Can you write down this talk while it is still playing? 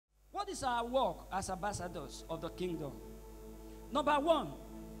is our work as ambassadors of the kingdom? Number one,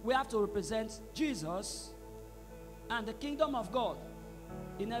 we have to represent Jesus and the kingdom of God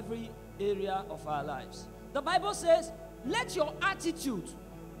in every area of our lives. The Bible says, let your attitude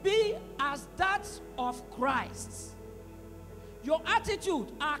be as that of Christ. Your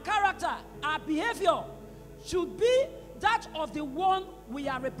attitude, our character, our behavior should be that of the one we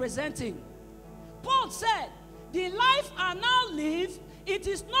are representing. Paul said, the life I now live, it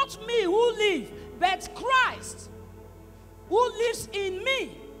is not me who live, but Christ who lives in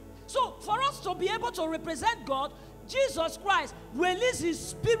me. So for us to be able to represent God, Jesus Christ released his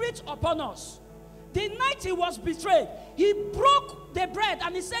spirit upon us. The night he was betrayed, he broke the bread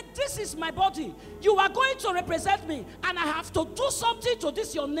and he said, this is my body. You are going to represent me, and I have to do something to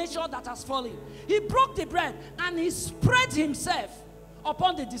this your nature that has fallen. He broke the bread and he spread himself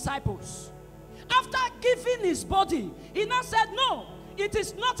upon the disciples. After giving his body, he now said, no, it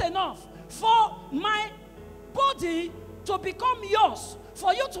is not enough for my body to become yours,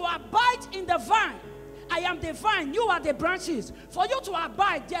 for you to abide in the vine. I am the vine, you are the branches. For you to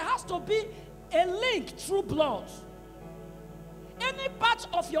abide, there has to be a link through blood. Any part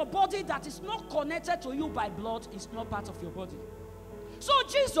of your body that is not connected to you by blood is not part of your body. So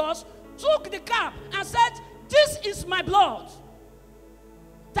Jesus took the cup and said, this is my blood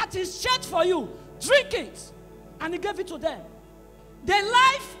that is shed for you. Drink it. And he gave it to them. The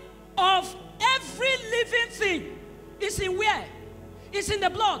life of every living thing is in where? It's in the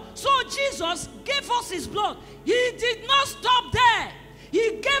blood. So Jesus gave us his blood. He did not stop there.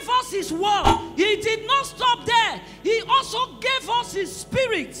 He gave us his word. He did not stop there. He also gave us his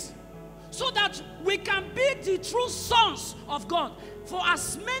spirit so that we can be the true sons of God. For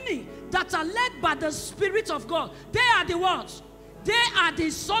as many that are led by the Spirit of God, they are the ones. They are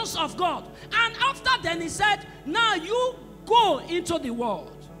the sons of God. And after then he said, now you go into the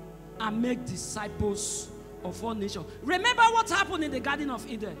world and make disciples of all nations. Remember what happened in the Garden of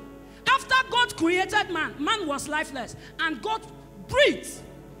Eden. After God created man, man was lifeless. And God breathed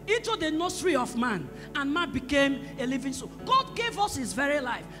into the nostril of man, and man became a living soul. God gave us his very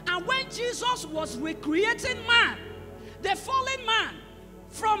life. And when Jesus was recreating man, the fallen man,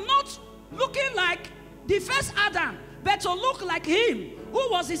 from not looking like the first Adam, but to look like him,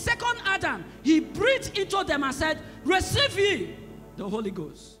 who was the second Adam, he breathed into them and said, receive ye the Holy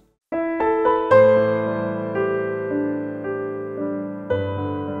Ghost.